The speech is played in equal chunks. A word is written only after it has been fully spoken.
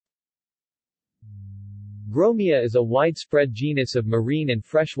Gromia is a widespread genus of marine and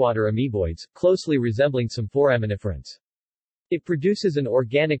freshwater amoeboids, closely resembling some foraminiferans. It produces an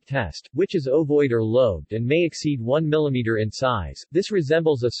organic test, which is ovoid or lobed and may exceed 1 mm in size. This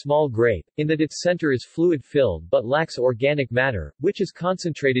resembles a small grape, in that its center is fluid-filled but lacks organic matter, which is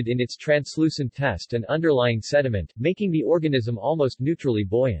concentrated in its translucent test and underlying sediment, making the organism almost neutrally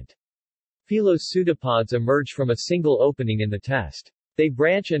buoyant. Phelose pseudopods emerge from a single opening in the test. They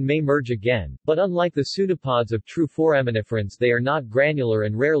branch and may merge again, but unlike the pseudopods of true foraminiferans, they are not granular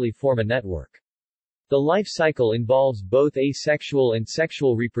and rarely form a network. The life cycle involves both asexual and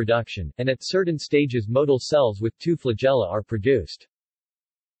sexual reproduction, and at certain stages motile cells with two flagella are produced.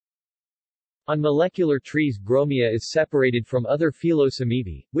 On molecular trees, Gromia is separated from other phelose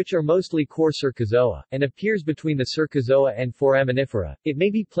amoebae, which are mostly core Cercozoa, and appears between the Cercozoa and Foraminifera. It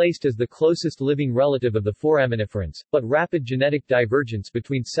may be placed as the closest living relative of the foraminiferans, but rapid genetic divergence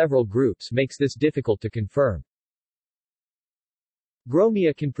between several groups makes this difficult to confirm.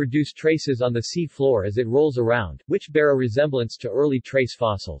 Gromia can produce traces on the sea floor as it rolls around, which bear a resemblance to early trace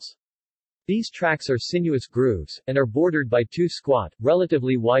fossils. These tracks are sinuous grooves, and are bordered by two squat,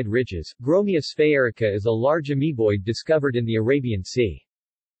 relatively wide ridges. Gromia spherica is a large amoeboid discovered in the Arabian Sea.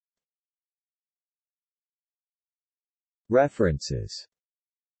 References.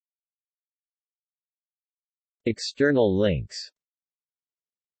 External links.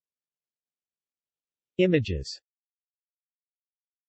 Images.